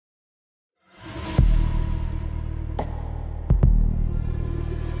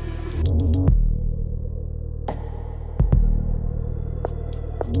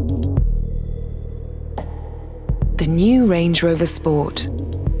new Range Rover Sport.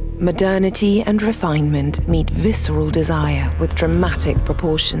 Modernity and refinement meet visceral desire with dramatic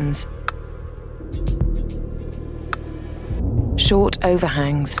proportions. Short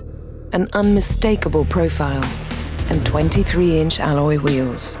overhangs, an unmistakable profile, and 23-inch alloy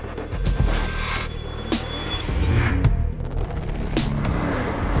wheels.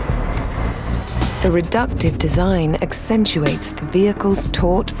 The reductive design accentuates the vehicle's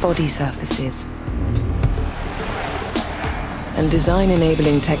taut body surfaces. And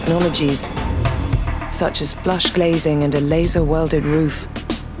design-enabling technologies, such as flush glazing and a laser-welded roof,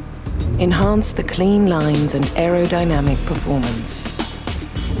 enhance the clean lines and aerodynamic performance.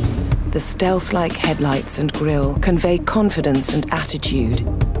 The stealth-like headlights and grille convey confidence and attitude.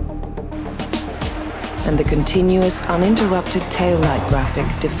 And the continuous, uninterrupted taillight graphic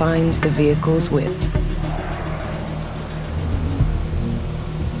defines the vehicle's width.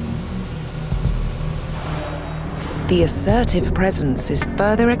 The assertive presence is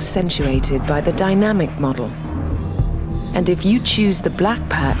further accentuated by the dynamic model. And if you choose the black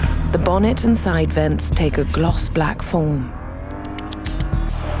pack, the bonnet and side vents take a gloss black form.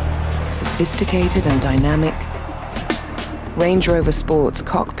 Sophisticated and dynamic, Range Rover Sport's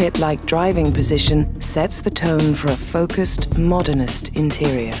cockpit-like driving position sets the tone for a focused, modernist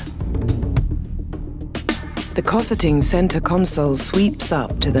interior. The cosseting center console sweeps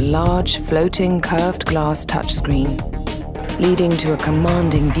up to the large, floating, curved glass touchscreen, leading to a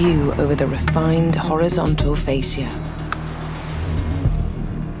commanding view over the refined horizontal fascia.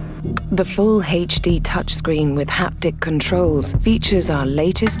 The full HD touchscreen with haptic controls features our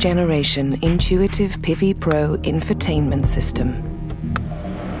latest generation intuitive Pivi Pro infotainment system.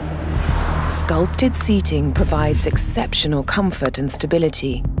 Sculpted seating provides exceptional comfort and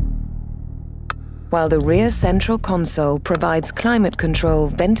stability, while the rear central console provides climate control,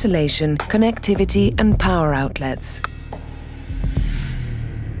 ventilation, connectivity, and power outlets.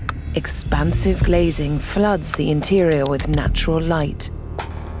 Expansive glazing floods the interior with natural light.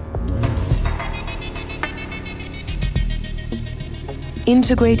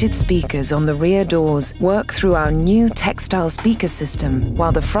 Integrated speakers on the rear doors work through our new textile speaker system,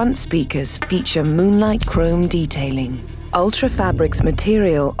 while the front speakers feature moonlight chrome detailing. Ultra Fabrics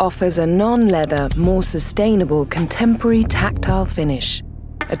material offers a non-leather, more sustainable contemporary tactile finish.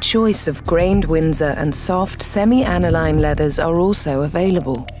 A choice of grained Windsor and soft semi-aniline leathers are also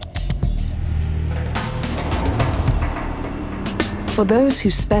available. For those who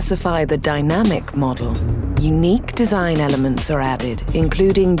specify the dynamic model, unique design elements are added,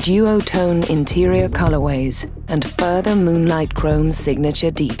 including duotone interior colorways and further moonlight chrome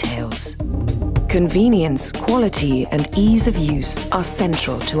signature details. Convenience, quality, and ease of use are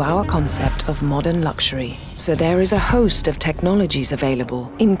central to our concept of modern luxury. So there is a host of technologies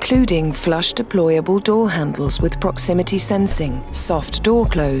available, including flush deployable door handles with proximity sensing, soft door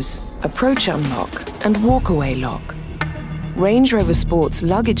close, approach unlock, and walkaway lock. Range Rover Sport's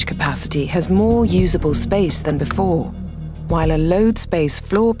luggage capacity has more usable space than before, while a load space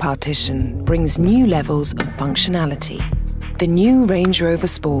floor partition brings new levels of functionality. The new Range Rover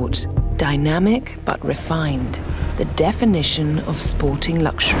Sport, dynamic but refined, the definition of sporting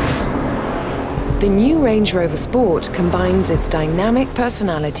luxury. The new Range Rover Sport combines its dynamic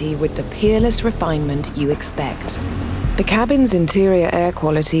personality with the peerless refinement you expect. The cabin's interior air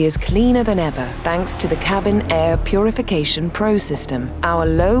quality is cleaner than ever thanks to the Cabin Air Purification Pro system, our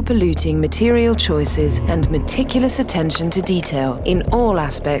low-polluting material choices and meticulous attention to detail in all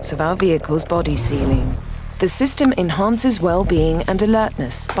aspects of our vehicle's body sealing. The system enhances well-being and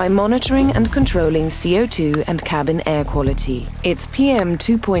alertness by monitoring and controlling CO2 and cabin air quality. Its PM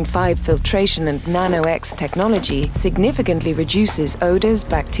 2.5 filtration and Nano-X technology significantly reduces odors,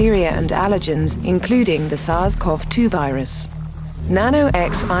 bacteria, and allergens, including the SARS-CoV-2 virus.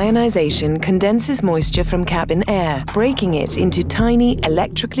 Nano-X ionization condenses moisture from cabin air, breaking it into tiny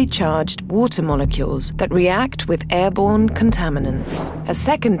electrically charged water molecules that react with airborne contaminants. A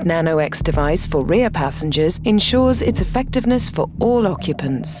second Nano-X device for rear passengers ensures its effectiveness for all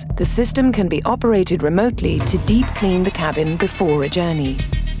occupants. The system can be operated remotely to deep clean the cabin before a journey.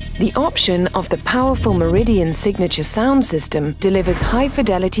 The option of the powerful Meridian signature sound system delivers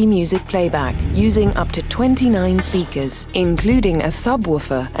high-fidelity music playback using up to 29 speakers, including a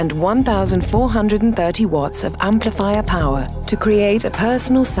subwoofer and 1,430 watts of amplifier power to create a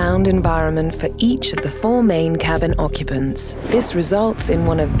personal sound environment for each of the 4 main cabin occupants. This results in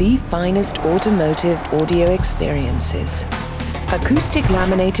one of the finest automotive audio experiences. Acoustic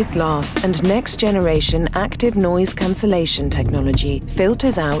laminated glass and next-generation active noise cancellation technology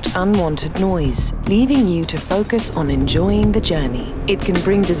filters out unwanted noise, leaving you to focus on enjoying the journey. It can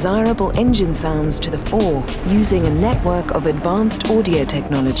bring desirable engine sounds to the fore using a network of advanced audio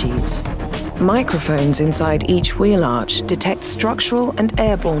technologies. Microphones inside each wheel arch detect structural and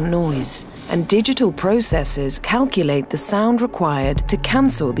airborne noise, and digital processors calculate the sound required to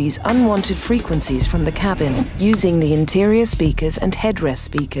cancel these unwanted frequencies from the cabin, using the interior speakers and headrest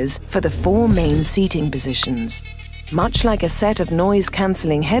speakers for the 4 main seating positions. Much like a set of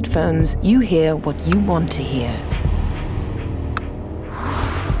noise-cancelling headphones, you hear what you want to hear.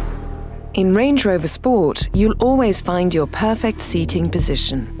 In Range Rover Sport, you'll always find your perfect seating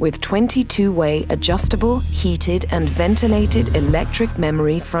position with 22-way adjustable, heated and ventilated electric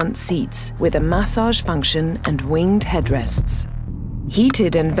memory front seats with a massage function and winged headrests.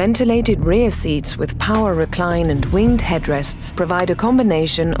 Heated and ventilated rear seats with power recline and winged headrests provide a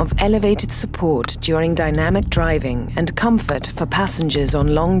combination of elevated support during dynamic driving and comfort for passengers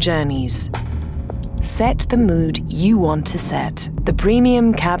on long journeys. Set the mood you want to set. The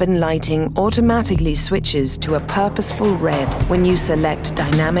premium cabin lighting automatically switches to a purposeful red when you select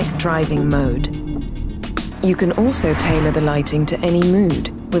dynamic driving mode. You can also tailor the lighting to any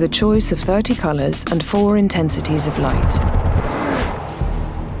mood with a choice of 30 colors and 4 intensities of light.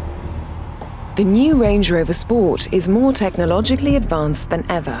 The new Range Rover Sport is more technologically advanced than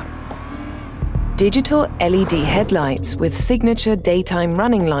ever. Digital LED headlights with signature daytime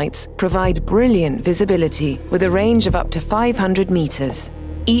running lights provide brilliant visibility with a range of up to 500 meters.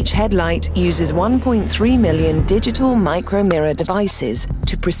 Each headlight uses 1.3 million digital micro-mirror devices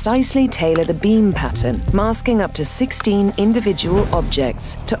to precisely tailor the beam pattern, masking up to 16 individual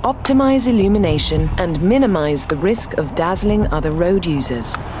objects to optimize illumination and minimize the risk of dazzling other road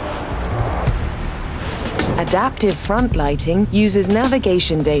users. Adaptive front lighting uses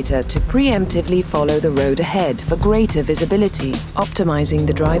navigation data to preemptively follow the road ahead for greater visibility, optimizing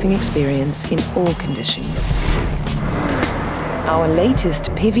the driving experience in all conditions. Our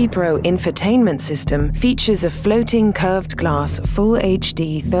latest Pivi Pro infotainment system features a floating curved glass Full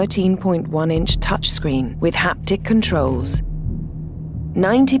HD 13.1-inch touchscreen with haptic controls.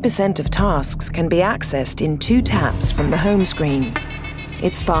 90% of tasks can be accessed in 2 taps from the home screen.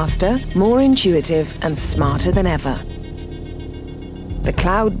 It's faster, more intuitive, and smarter than ever. The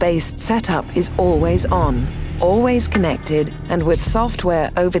cloud-based setup is always on, always connected, and with software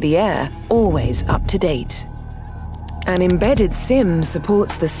over the air, always up to date. An embedded SIM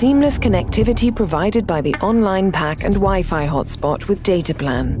supports the seamless connectivity provided by the online pack and Wi-Fi hotspot with data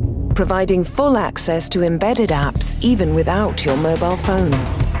plan, providing full access to embedded apps even without your mobile phone.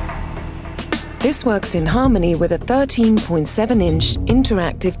 This works in harmony with a 13.7-inch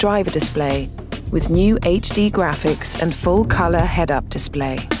interactive driver display with new HD graphics and full-color head-up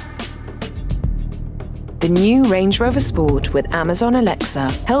display. The new Range Rover Sport with Amazon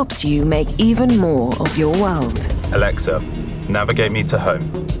Alexa helps you make even more of your world. Alexa, navigate me to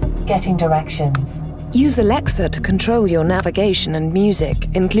home. Getting directions. Use Alexa to control your navigation and music,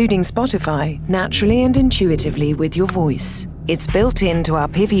 including Spotify, naturally and intuitively with your voice. It's built into our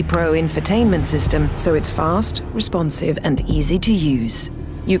Pivi Pro infotainment system, so it's fast, responsive, and easy to use.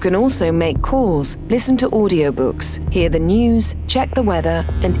 You can also make calls, listen to audiobooks, hear the news, check the weather,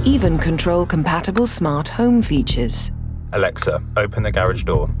 and even control compatible smart home features. Alexa, open the garage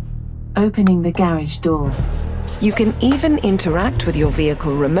door. Opening the garage door. You can even interact with your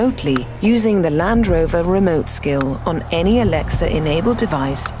vehicle remotely using the Land Rover remote skill on any Alexa-enabled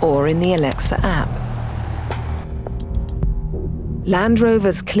device or in the Alexa app. Land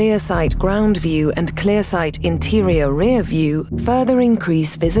Rover's ClearSight ground view and ClearSight interior rear view further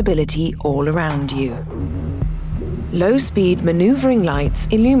increase visibility all around you. Low-speed maneuvering lights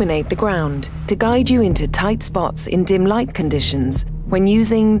illuminate the ground to guide you into tight spots in dim light conditions when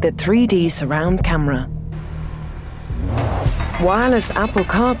using the 3D surround camera. Wireless Apple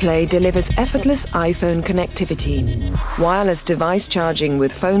CarPlay delivers effortless iPhone connectivity. Wireless device charging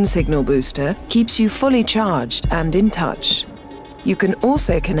with phone signal booster keeps you fully charged and in touch. You can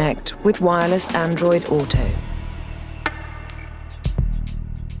also connect with wireless Android Auto.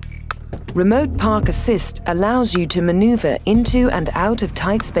 Remote Park Assist allows you to maneuver into and out of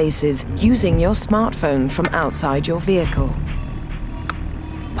tight spaces using your smartphone from outside your vehicle.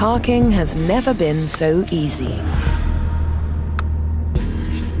 Parking has never been so easy.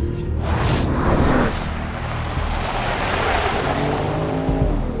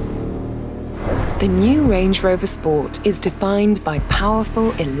 The new Range Rover Sport is defined by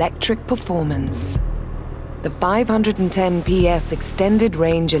powerful electric performance. The 510 PS extended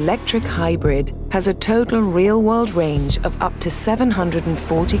range electric hybrid has a total real-world range of up to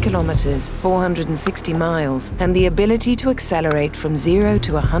 740 kilometers, 460 miles, and the ability to accelerate from 0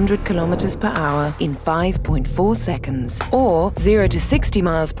 to 100 kilometers per hour in 5.4 seconds, or 0 to 60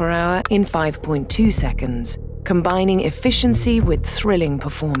 miles per hour in 5.2 seconds, combining efficiency with thrilling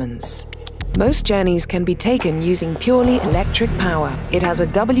performance. Most journeys can be taken using purely electric power. It has a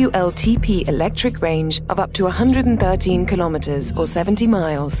WLTP electric range of up to 113 kilometers or 70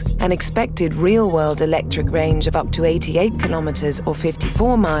 miles, an expected real-world electric range of up to 88 kilometers or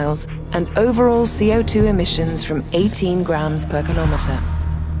 54 miles, and overall CO2 emissions from 18 grams per kilometer.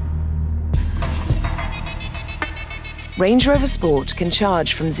 Range Rover Sport can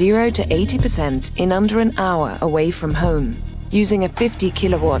charge from 0 to 80% in under an hour away from home, using a 50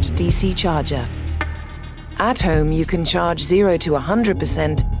 kilowatt DC charger. At home, you can charge 0 to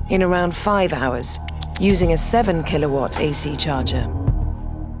 100% in around 5 hours, using a 7 kilowatt AC charger.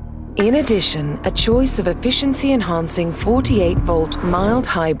 In addition, a choice of efficiency-enhancing 48-volt mild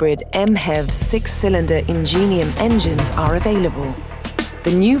hybrid MHEV 6-cylinder Ingenium engines are available.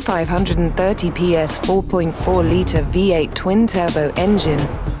 The new 530 PS 4.4-litre V8 twin-turbo engine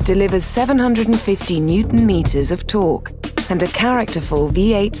delivers 750 Newton-meters of torque and a characterful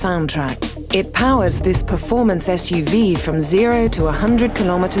V8 soundtrack. It powers this performance SUV from 0 to 100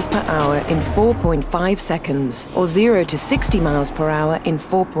 kilometers per hour in 4.5 seconds, or 0 to 60 miles per hour in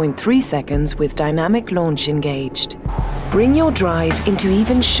 4.3 seconds with dynamic launch engaged. Bring your drive into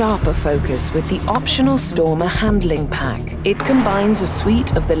even sharper focus with the optional Stormer handling pack. It combines a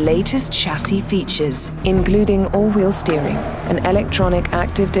suite of the latest chassis features, including all-wheel steering, an electronic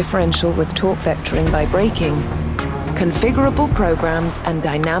active differential with torque vectoring by braking, configurable programs, and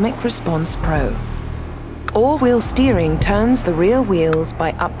Dynamic Response Pro. All-wheel steering turns the rear wheels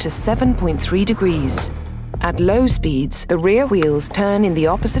by up to 7.3 degrees. At low speeds, the rear wheels turn in the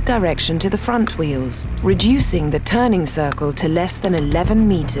opposite direction to the front wheels, reducing the turning circle to less than 11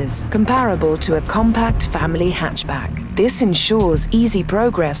 meters, comparable to a compact family hatchback. This ensures easy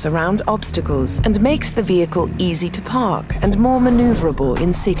progress around obstacles and makes the vehicle easy to park and more maneuverable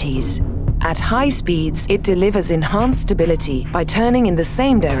in cities. At high speeds, it delivers enhanced stability by turning in the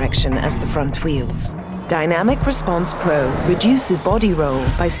same direction as the front wheels. Dynamic Response Pro reduces body roll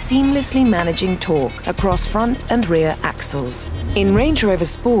by seamlessly managing torque across front and rear axles. In Range Rover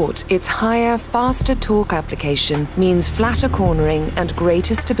Sport, its higher, faster torque application means flatter cornering and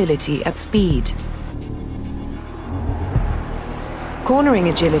greater stability at speed. Cornering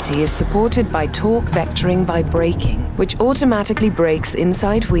agility is supported by torque vectoring by braking, which automatically brakes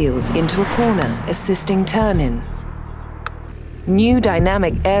inside wheels into a corner, assisting turn-in. New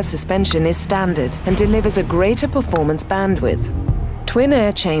dynamic air suspension is standard and delivers a greater performance bandwidth. Twin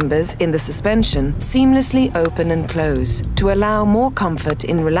air chambers in the suspension seamlessly open and close to allow more comfort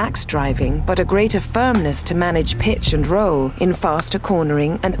in relaxed driving, but a greater firmness to manage pitch and roll in faster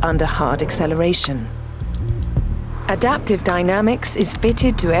cornering and under hard acceleration. Adaptive Dynamics is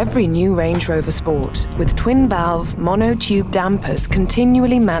fitted to every new Range Rover Sport, with twin-valve monotube dampers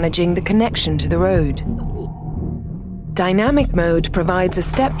continually managing the connection to the road. Dynamic mode provides a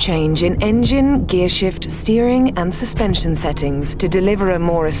step change in engine, gearshift, steering and suspension settings to deliver a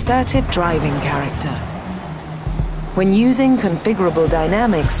more assertive driving character. When using configurable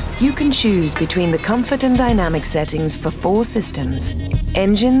dynamics, you can choose between the comfort and dynamic settings for 4 systems: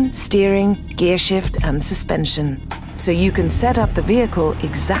 engine, steering, gearshift and suspension, so you can set up the vehicle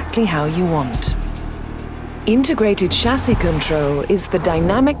exactly how you want. Integrated chassis control is the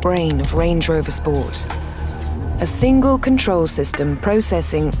dynamic brain of Range Rover Sport. A single control system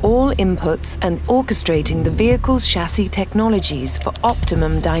processing all inputs and orchestrating the vehicle's chassis technologies for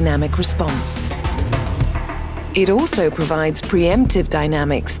optimum dynamic response. It also provides preemptive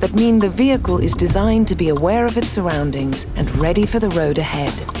dynamics that mean the vehicle is designed to be aware of its surroundings and ready for the road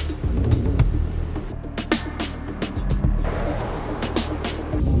ahead.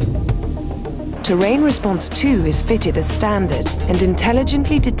 Terrain Response 2 is fitted as standard and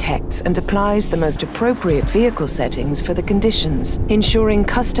intelligently detects and applies the most appropriate vehicle settings for the conditions, ensuring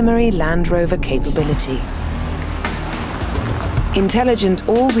customary Land Rover capability. Intelligent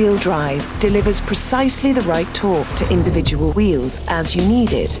all-wheel drive delivers precisely the right torque to individual wheels as you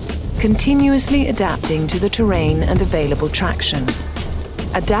need it, continuously adapting to the terrain and available traction.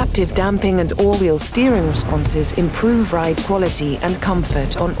 Adaptive damping and all-wheel steering responses improve ride quality and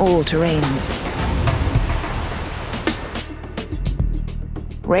comfort on all terrains.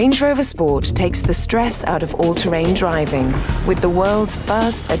 Range Rover Sport takes the stress out of all-terrain driving with the world's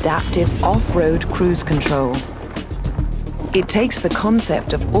first adaptive off-road cruise control. It takes the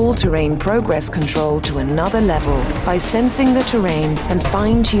concept of all-terrain progress control to another level by sensing the terrain and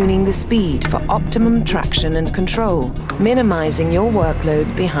fine-tuning the speed for optimum traction and control, minimizing your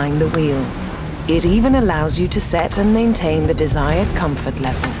workload behind the wheel. It even allows you to set and maintain the desired comfort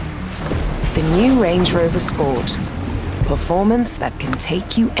level. The new Range Rover Sport. Performance that can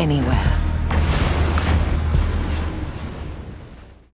take you anywhere.